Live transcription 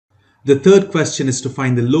The third question is to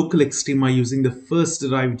find the local extrema using the first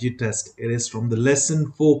derivative test. It is from the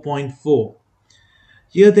lesson 4.4.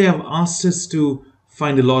 Here they have asked us to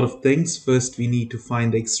find a lot of things. First, we need to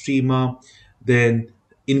find the extrema, then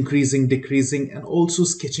increasing, decreasing, and also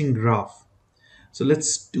sketching graph. So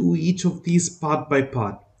let's do each of these part by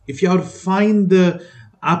part. If you have to find the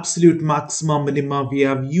absolute maxima, minima, we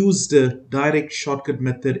have used a direct shortcut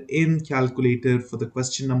method in calculator for the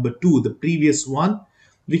question number 2, the previous one.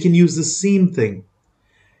 We can use the same thing.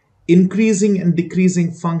 Increasing and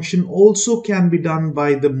decreasing function also can be done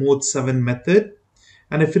by the mode 7 method.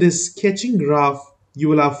 And if it is sketching graph, you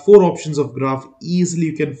will have 4 options of graph. Easily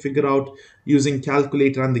you can figure out using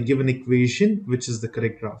calculator and the given equation, which is the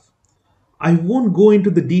correct graph. I won't go into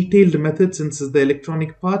the detailed method since it's the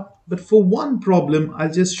electronic part, but for one problem,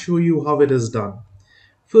 I'll just show you how it is done.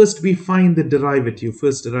 First, we find the derivative.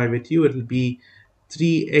 First derivative, it will be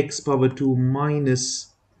 3x power 2 minus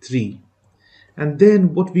 3. And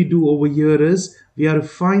then what we do over here is we have to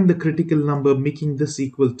find the critical number, making this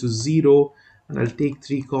equal to 0. And I'll take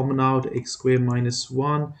 3 common out, x squared minus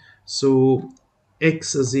 1. So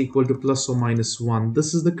x is equal to plus or minus 1.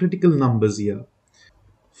 This is the critical numbers here.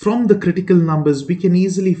 From the critical numbers, we can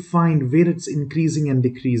easily find where it's increasing and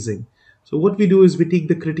decreasing. So what we do is we take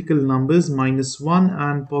the critical numbers, minus 1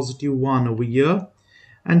 and positive 1 over here,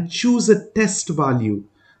 and choose a test value.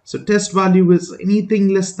 So test value is anything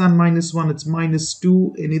less than minus 1, it's minus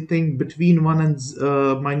 2. Anything between 1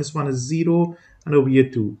 and minus 1 is 0, and over here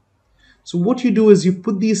 2. So what you do is you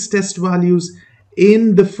put these test values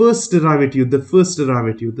in the first derivative. The first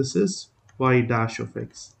derivative, this is y dash of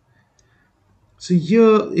x. So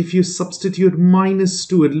here, if you substitute minus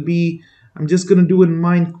 2, it'll be, I'm just going to do in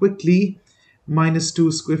mind quickly, minus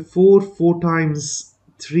 2 squared, 4 times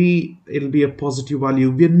 3, it'll be a positive value.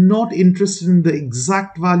 We're not interested in the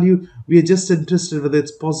exact value, we are just interested whether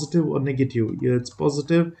it's positive or negative. Here it's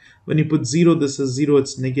positive. When you put 0, this is 0,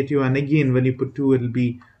 it's negative. And again, when you put 2, it'll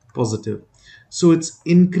be positive. So it's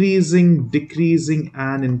increasing, decreasing,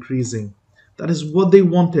 and increasing. That is what they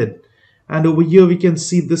wanted. And over here we can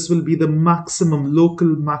see this will be the maximum, local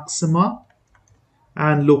maxima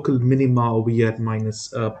and local minima over here at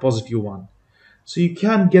minus positive 1. So you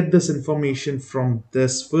can get this information from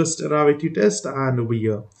this first derivative test and over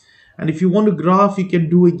here. And if you want to graph, you can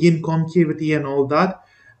do again concavity and all that.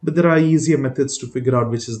 But there are easier methods to figure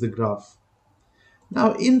out which is the graph.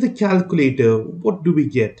 Now in the calculator, what do we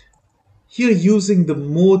get? Here using the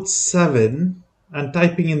mode 7, and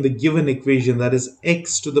typing in the given equation, that is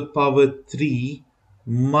x to the power 3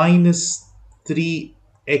 minus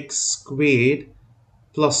 3x squared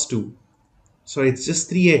plus 2. Sorry, it's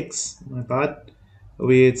just 3x, my bad.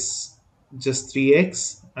 Away it's just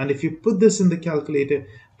 3x. And if you put this in the calculator,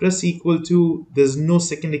 press equal to, there's no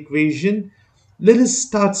second equation. Let us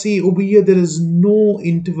start, see over here there is no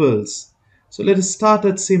intervals. So let us start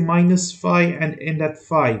at say minus 5 and end at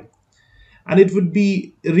 5. And it would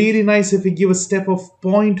be really nice if we give a step of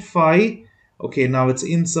 0.5. Okay, now it's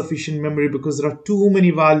insufficient memory because there are too many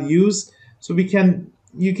values. So we can,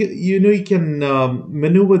 you can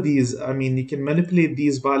maneuver these. I mean, you can manipulate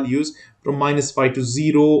these values from minus 5 to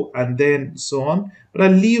 0 and then so on. But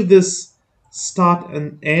I'll leave this start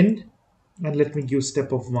and end. And let me give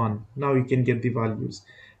step of 1. Now you can get the values.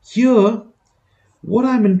 Here, what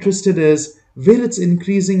I'm interested is where it's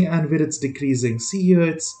increasing and where it's decreasing. See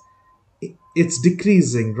here, it's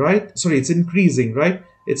decreasing, right? Sorry, it's increasing, right?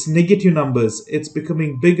 It's negative numbers. It's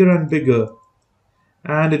becoming bigger and bigger.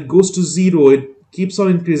 And it goes to 0. It keeps on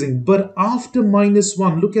increasing. But after minus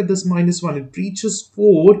 1, look at this minus 1. It reaches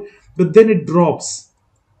 4, but then it drops.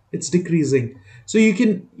 It's decreasing. So you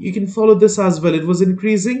can follow this as well. It was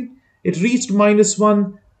increasing. It reached minus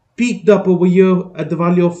 1, peaked up over here at the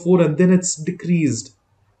value of 4, and then it's decreased.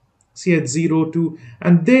 See at 0, 2,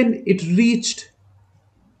 and then it reached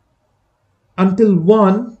until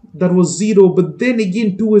 1, that was 0, but then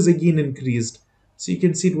again 2 is again increased. So you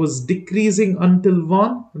can see it was decreasing until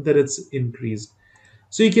 1, and then it's increased.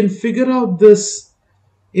 So you can figure out this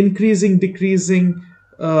increasing, decreasing,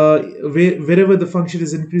 wherever the function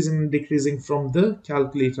is increasing and decreasing from the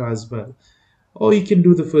calculator as well. Or you can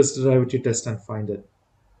do the first derivative test and find it.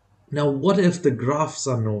 Now, what if the graphs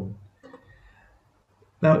are known?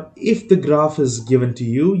 Now, if the graph is given to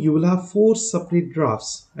you, you will have 4 separate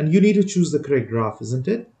graphs and you need to choose the correct graph, isn't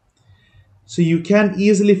it? So you can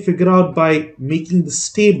easily figure out by making this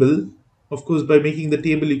table. Of course, by making the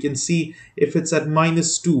table, you can see if it's at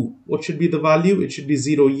minus 2, what should be the value? It should be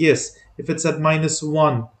 0, yes. If it's at minus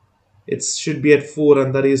 1, it should be at 4,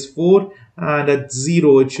 and that is 4. And at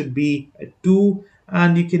 0, it should be at 2.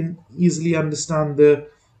 And you can easily understand the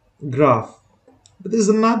graph. But there's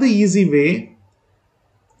another easy way.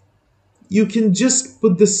 You can just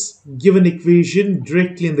put this given equation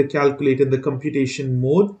directly in the calculator in the computation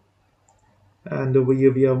mode. And over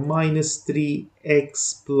here we have minus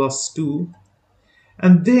 3x plus 2.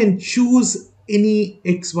 And then choose any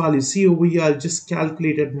x value. See over here, I'll just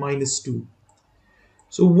calculate at minus 2.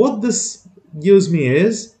 So what this gives me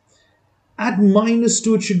is, at minus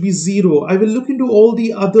 2 it should be 0. I will look into all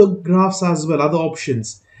the other graphs as well, other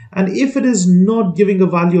options. And if it is not giving a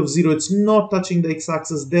value of 0, it's not touching the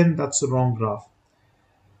x-axis, then that's the wrong graph.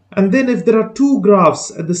 And then if there are two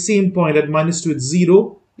graphs at the same point, at minus 2 it's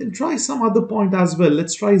 0, then try some other point as well.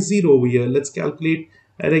 Let's try 0 over here. Let's calculate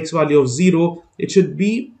at x value of 0. It should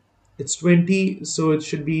be, it's 20, so it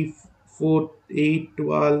should be 4, 8,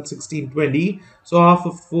 12, 16, 20. So half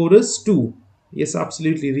of 4 is 2. Yes,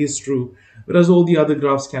 absolutely, it is true. Whereas all the other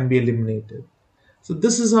graphs can be eliminated. So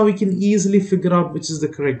this is how we can easily figure out which is the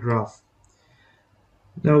correct graph.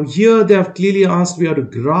 Now here they have clearly asked we have to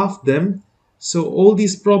graph them. So all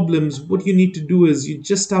these problems, what you need to do is you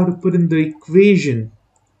just have to put in the equation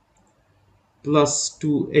plus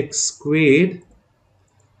 2x squared,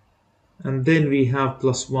 and then we have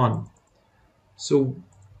plus 1. So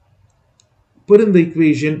put in the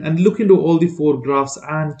equation and look into all the four graphs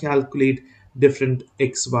and calculate different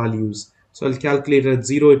x values. So I'll calculate at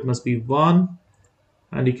 0, it must be 1,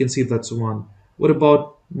 and you can see that's 1. What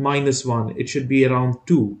about minus 1? It should be around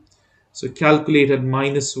 2. So calculate at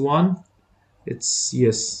minus 1, it's,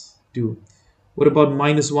 yes, 2. What about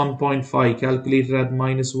minus 1.5? Calculated at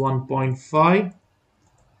minus 1.5.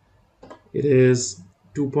 It is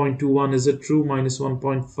 2.21. Is it true? Minus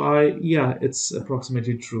 1.5. Yeah, it's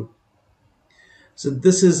approximately true. So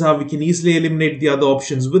this is how we can easily eliminate the other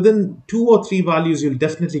options. Within 2 or 3 values, you'll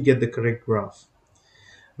definitely get the correct graph.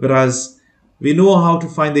 Whereas we know how to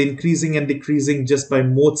find the increasing and decreasing just by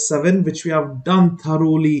mode 7, which we have done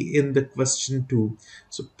thoroughly in the question 2.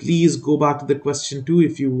 So please go back to the question 2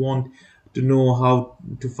 if you want to know how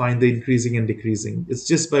to find the increasing and decreasing. It's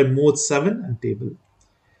just by mode 7 and table.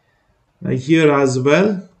 Now here as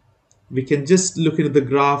well, we can just look into the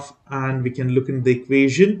graph and we can look into the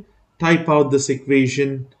equation. Type out this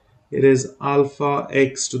equation. It is alpha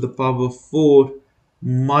x to the power 4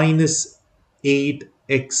 minus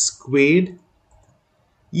 8x squared.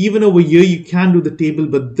 Even over here you can do the table,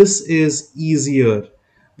 but this is easier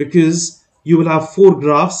because you will have 4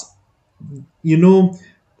 graphs. You know,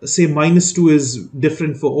 say minus 2 is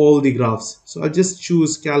different for all the graphs. So I'll just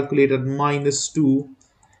choose calculate at minus 2.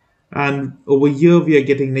 And over here we are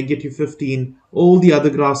getting negative 15. All the other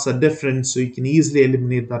graphs are different, so you can easily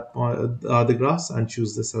eliminate that the other graphs and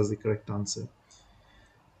choose this as the correct answer.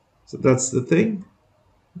 So that's the thing.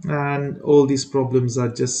 And all these problems are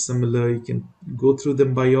just similar. You can go through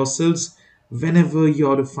them by yourselves. Whenever you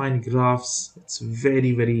ought to find graphs, it's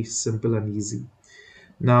very, very simple and easy.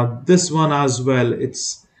 Now this one as well,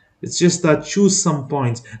 it's just that choose some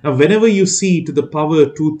points. Now whenever you see to the power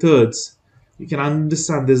 2/3, you can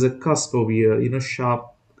understand there's a cusp over here, you know,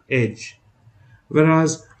 sharp edge.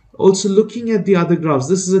 Whereas also looking at the other graphs,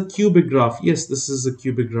 this is a cubic graph. Yes, this is a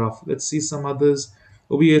cubic graph. Let's see some others.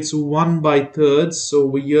 Over here it's 1/3. So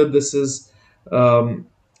over here this is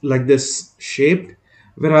like this shaped.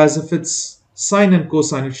 Whereas if it's sine and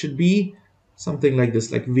cosine, it should be something like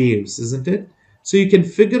this, like waves, isn't it? So you can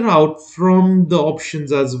figure out from the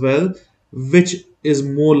options as well which is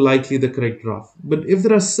more likely the correct graph. But if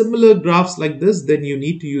there are similar graphs like this, then you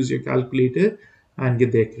need to use your calculator and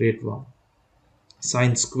get the accurate one.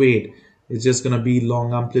 Sine squared is just going to be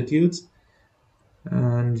long amplitudes.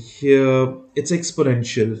 And here it's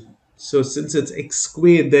exponential. So since it's x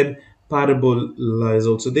squared, then parabola is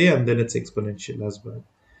also there, and then it's exponential as well.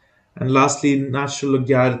 And lastly, natural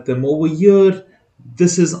logarithm. Over here,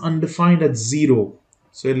 this is undefined at 0.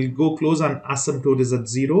 So it will go close and asymptote is at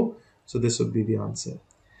 0. So this would be the answer.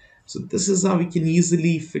 So this is how we can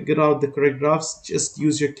easily figure out the correct graphs. Just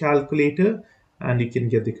use your calculator and you can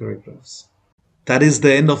get the correct graphs. That is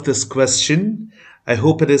the end of this question. I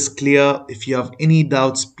hope it is clear. If you have any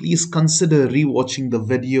doubts, please consider rewatching the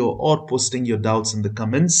video or posting your doubts in the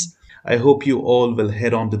comments. I hope you all will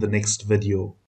head on to the next video.